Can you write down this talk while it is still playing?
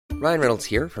Ryan Reynolds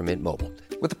here from Mint Mobile.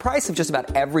 With the price of just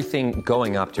about everything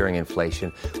going up during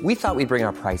inflation, we thought we'd bring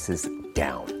our prices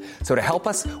down. So to help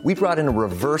us, we brought in a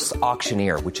reverse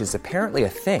auctioneer, which is apparently a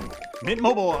thing. Mint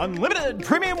Mobile Unlimited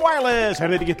Premium Wireless. How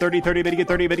to get 30, 30, bit to get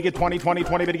 30, bit to get 20, 20,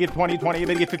 20, bit to get 20, 20,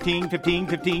 bit to get 15, 15,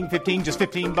 15, 15, just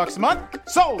 $15 a month?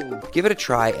 Sold! Give it a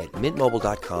try at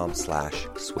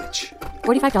mintmobile.com/switch.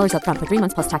 $45 up front for 3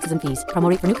 months plus taxes and fees. Promo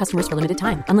rate for new customers for limited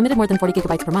time. Unlimited more than 40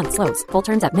 gigabytes per month. Slows full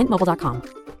terms at mintmobile.com.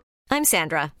 I'm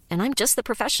Sandra, and I'm just the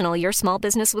professional your small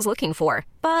business was looking for.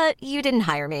 But you didn't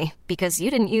hire me because you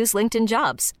didn't use LinkedIn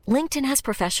Jobs. LinkedIn has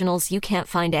professionals you can't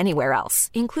find anywhere else,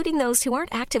 including those who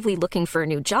aren't actively looking for a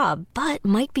new job, but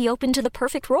might be open to the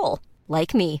perfect role,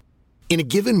 like me. In a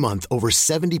given month, over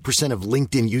 70% of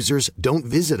LinkedIn users don't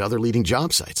visit other leading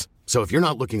job sites. So if you're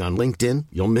not looking on LinkedIn,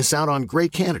 you'll miss out on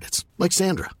great candidates like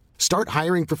Sandra. Start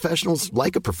hiring professionals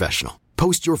like a professional.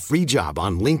 Post your free job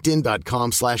on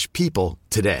linkedin.com/people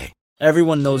today.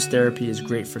 Everyone knows therapy is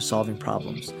great for solving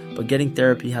problems, but getting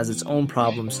therapy has its own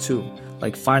problems too,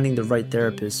 like finding the right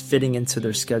therapist, fitting into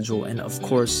their schedule, and of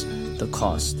course, the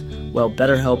cost. Well,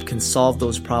 BetterHelp can solve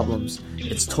those problems.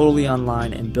 It's totally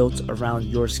online and built around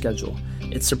your schedule.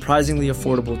 It's surprisingly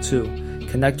affordable too.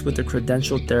 Connect with a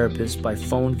credentialed therapist by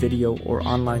phone, video, or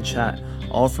online chat,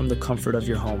 all from the comfort of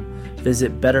your home.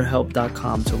 Visit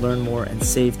BetterHelp.com to learn more and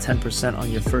save 10%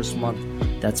 on your first month.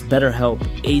 That's BetterHelp,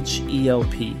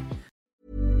 H-E-L-P.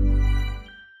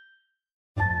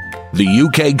 The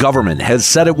UK government has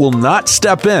said it will not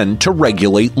step in to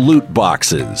regulate loot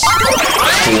boxes.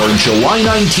 For July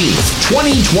 19th,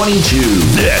 2022,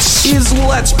 this is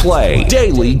Let's Play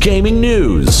Daily Gaming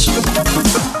News.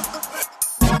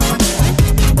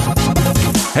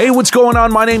 Hey, what's going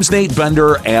on? My name's Nate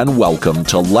Bender, and welcome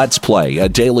to Let's Play, a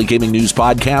daily gaming news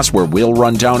podcast where we'll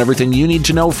run down everything you need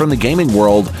to know from the gaming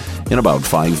world in about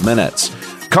 5 minutes.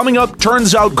 Coming up,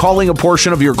 turns out calling a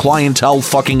portion of your clientele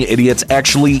fucking idiots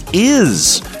actually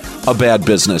is a bad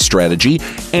business strategy,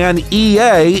 and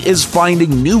EA is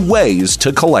finding new ways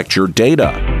to collect your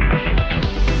data.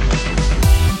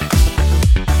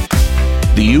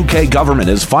 The UK government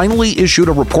has finally issued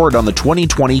a report on the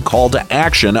 2020 call to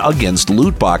action against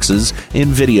loot boxes in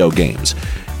video games.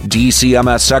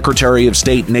 DCMS Secretary of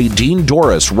State Nadine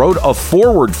Dorris wrote a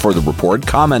foreword for the report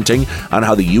commenting on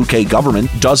how the UK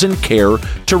government doesn't care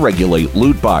to regulate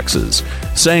loot boxes,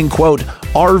 saying, quote,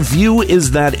 "Our view is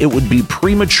that it would be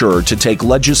premature to take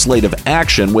legislative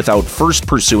action without first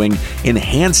pursuing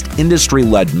enhanced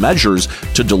industry-led measures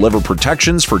to deliver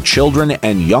protections for children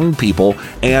and young people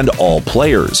and all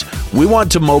players. We want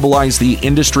to mobilize the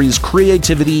industry's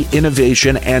creativity,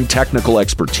 innovation, and technical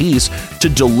expertise to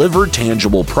deliver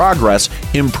tangible progress,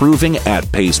 improving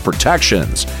at-pace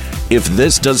protections. If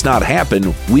this does not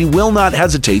happen, we will not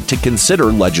hesitate to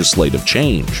consider legislative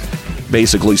change."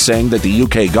 Basically saying that the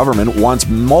UK government wants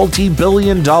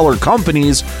multi-billion-dollar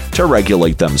companies to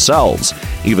regulate themselves.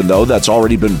 Even though that's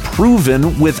already been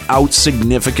proven, without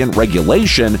significant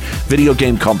regulation, video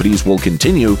game companies will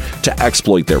continue to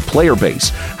exploit their player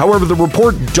base. However, the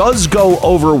report does go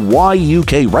over why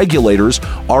UK regulators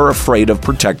are afraid of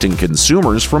protecting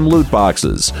consumers from loot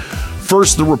boxes.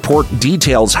 First, the report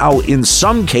details how, in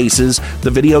some cases,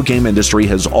 the video game industry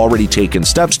has already taken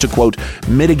steps to, quote,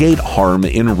 mitigate harm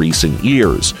in recent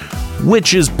years.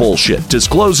 Which is bullshit.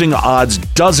 Disclosing odds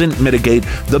doesn't mitigate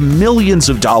the millions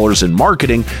of dollars in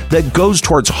marketing that goes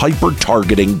towards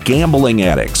hyper-targeting gambling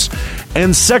addicts.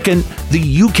 And second, the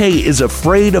UK is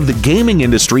afraid of the gaming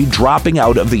industry dropping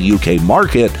out of the UK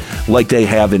market like they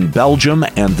have in Belgium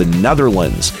and the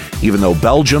Netherlands, even though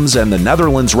Belgium's and the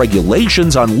Netherlands'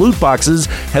 regulations on loot boxes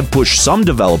have pushed some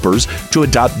developers to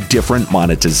adopt different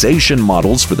monetization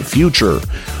models for the future.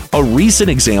 A recent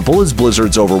example is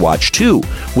Blizzard's Overwatch 2,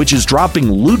 which is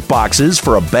dropping loot boxes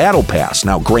for a battle pass.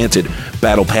 Now, granted,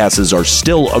 battle passes are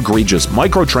still egregious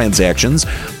microtransactions,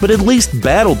 but at least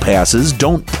battle passes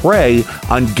don't prey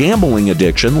on gambling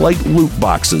addiction like loot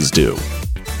boxes do.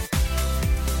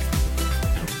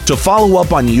 To follow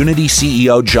up on Unity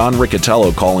CEO John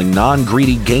Riccitiello calling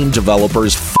non-greedy game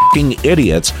developers fucking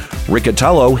idiots,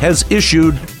 Riccitiello has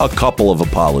issued a couple of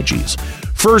apologies.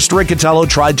 First, Riccitiello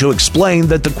tried to explain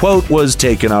that the quote was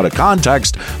taken out of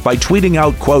context by tweeting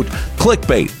out, quote,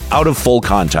 clickbait out of full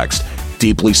context.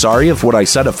 Deeply sorry if what I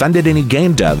said offended any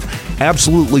game dev.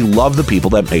 Absolutely love the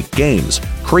people that make games.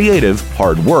 Creative,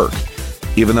 hard work.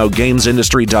 Even though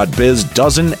GamesIndustry.biz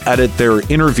doesn't edit their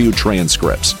interview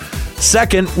transcripts.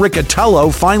 Second,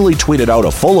 Riccitiello finally tweeted out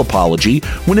a full apology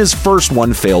when his first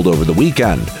one failed over the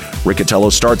weekend.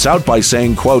 Riccitiello starts out by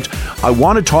saying, quote, I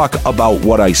want to talk about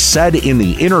what I said in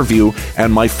the interview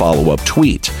and my follow-up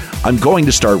tweet. I'm going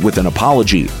to start with an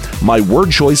apology. My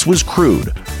word choice was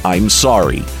crude. I'm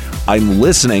sorry. I'm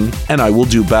listening, and I will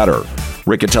do better.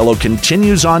 Riccitiello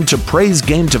continues on to praise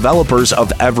game developers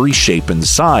of every shape and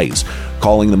size,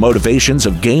 calling the motivations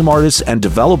of game artists and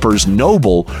developers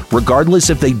noble,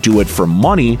 regardless if they do it for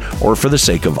money or for the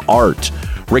sake of art.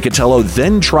 Riccitiello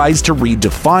then tries to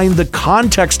redefine the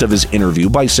context of his interview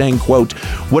by saying, quote,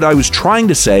 "What I was trying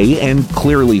to say, and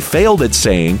clearly failed at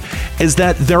saying, is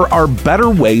that there are better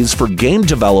ways for game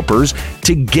developers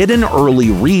to get an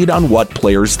early read on what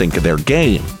players think of their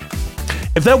game."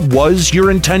 If that was your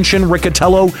intention,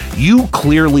 Riccitiello, you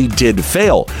clearly did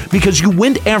fail, because you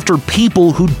went after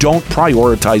people who don't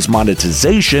prioritize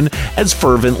monetization as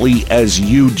fervently as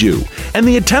you do. And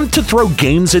the attempt to throw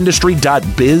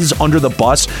GamesIndustry.biz under the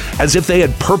bus as if they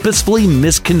had purposefully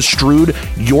misconstrued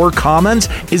your comments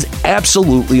is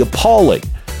absolutely appalling.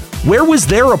 Where was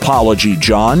their apology,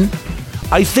 John?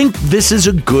 I think this is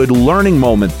a good learning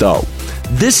moment, though.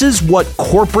 This is what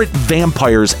corporate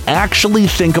vampires actually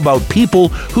think about people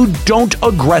who don't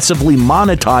aggressively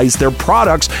monetize their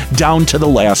products down to the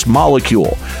last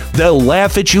molecule. They'll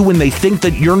laugh at you when they think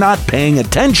that you're not paying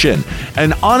attention.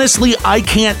 And honestly, I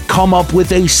can't come up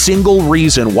with a single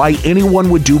reason why anyone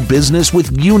would do business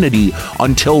with Unity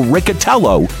until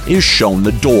Riccitiello is shown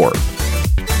the door.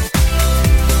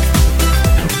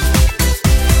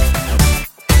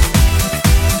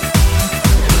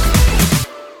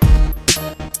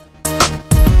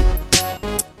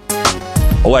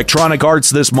 Electronic Arts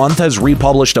this month has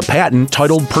republished a patent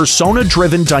titled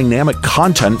Persona-Driven Dynamic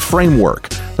Content Framework.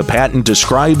 The patent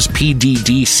describes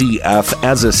PDDCF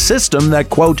as a system that,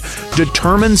 quote,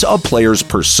 determines a player's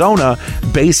persona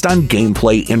based on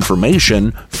gameplay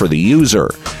information for the user,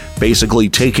 basically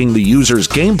taking the user's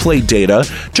gameplay data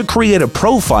to create a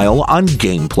profile on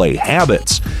gameplay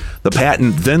habits. The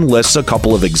patent then lists a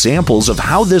couple of examples of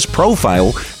how this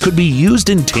profile could be used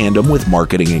in tandem with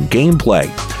marketing and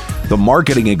gameplay. The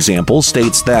marketing example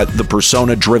states that the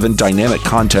persona-driven dynamic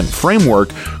content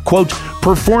framework, quote,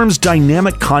 performs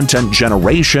dynamic content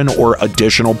generation or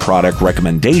additional product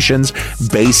recommendations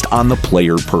based on the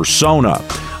player persona,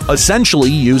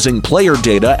 essentially using player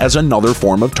data as another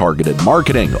form of targeted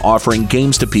marketing, offering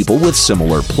games to people with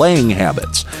similar playing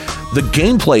habits. The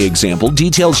gameplay example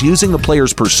details using the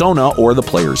player's persona or the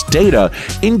player's data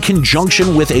in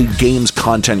conjunction with a game's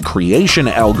content creation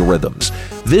algorithms.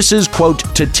 This is, quote,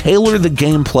 to tailor the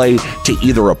gameplay to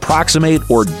either approximate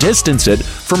or distance it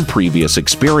from previous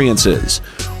experiences.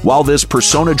 While this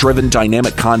persona-driven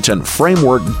dynamic content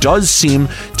framework does seem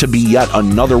to be yet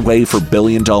another way for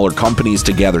billion-dollar companies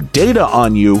to gather data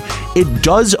on you, it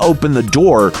does open the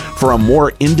door for a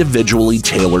more individually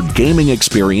tailored gaming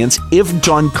experience if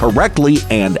done correctly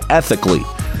and ethically.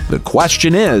 The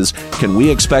question is, can we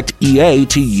expect EA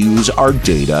to use our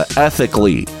data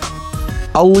ethically?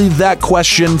 I'll leave that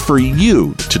question for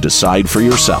you to decide for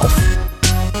yourself.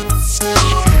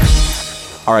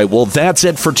 All right, well, that's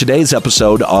it for today's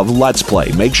episode of Let's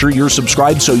Play. Make sure you're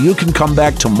subscribed so you can come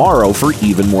back tomorrow for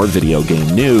even more video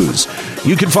game news.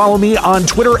 You can follow me on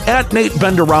Twitter at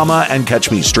NateBenderama and catch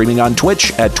me streaming on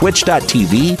Twitch at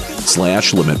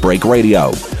twitch.tv/Limit Break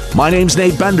Radio. My name's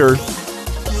Nate Bender.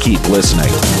 Keep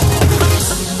listening.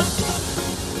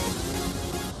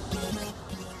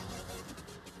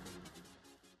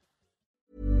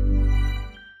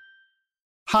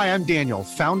 Hi, I'm Daniel,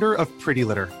 founder of Pretty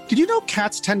Litter. Did you know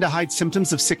cats tend to hide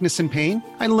symptoms of sickness and pain?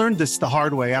 I learned this the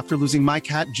hard way after losing my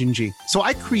cat, Gingy. So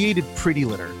I created Pretty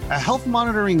Litter, a health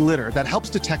monitoring litter that helps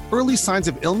detect early signs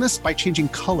of illness by changing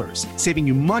colors, saving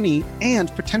you money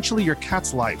and potentially your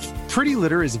cat's life. Pretty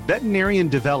Litter is veterinarian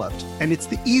developed, and it's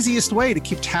the easiest way to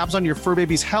keep tabs on your fur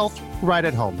baby's health right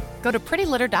at home. Go to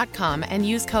prettylitter.com and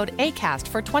use code ACAST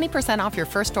for 20% off your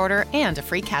first order and a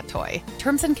free cat toy.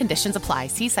 Terms and conditions apply.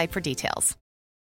 See site for details.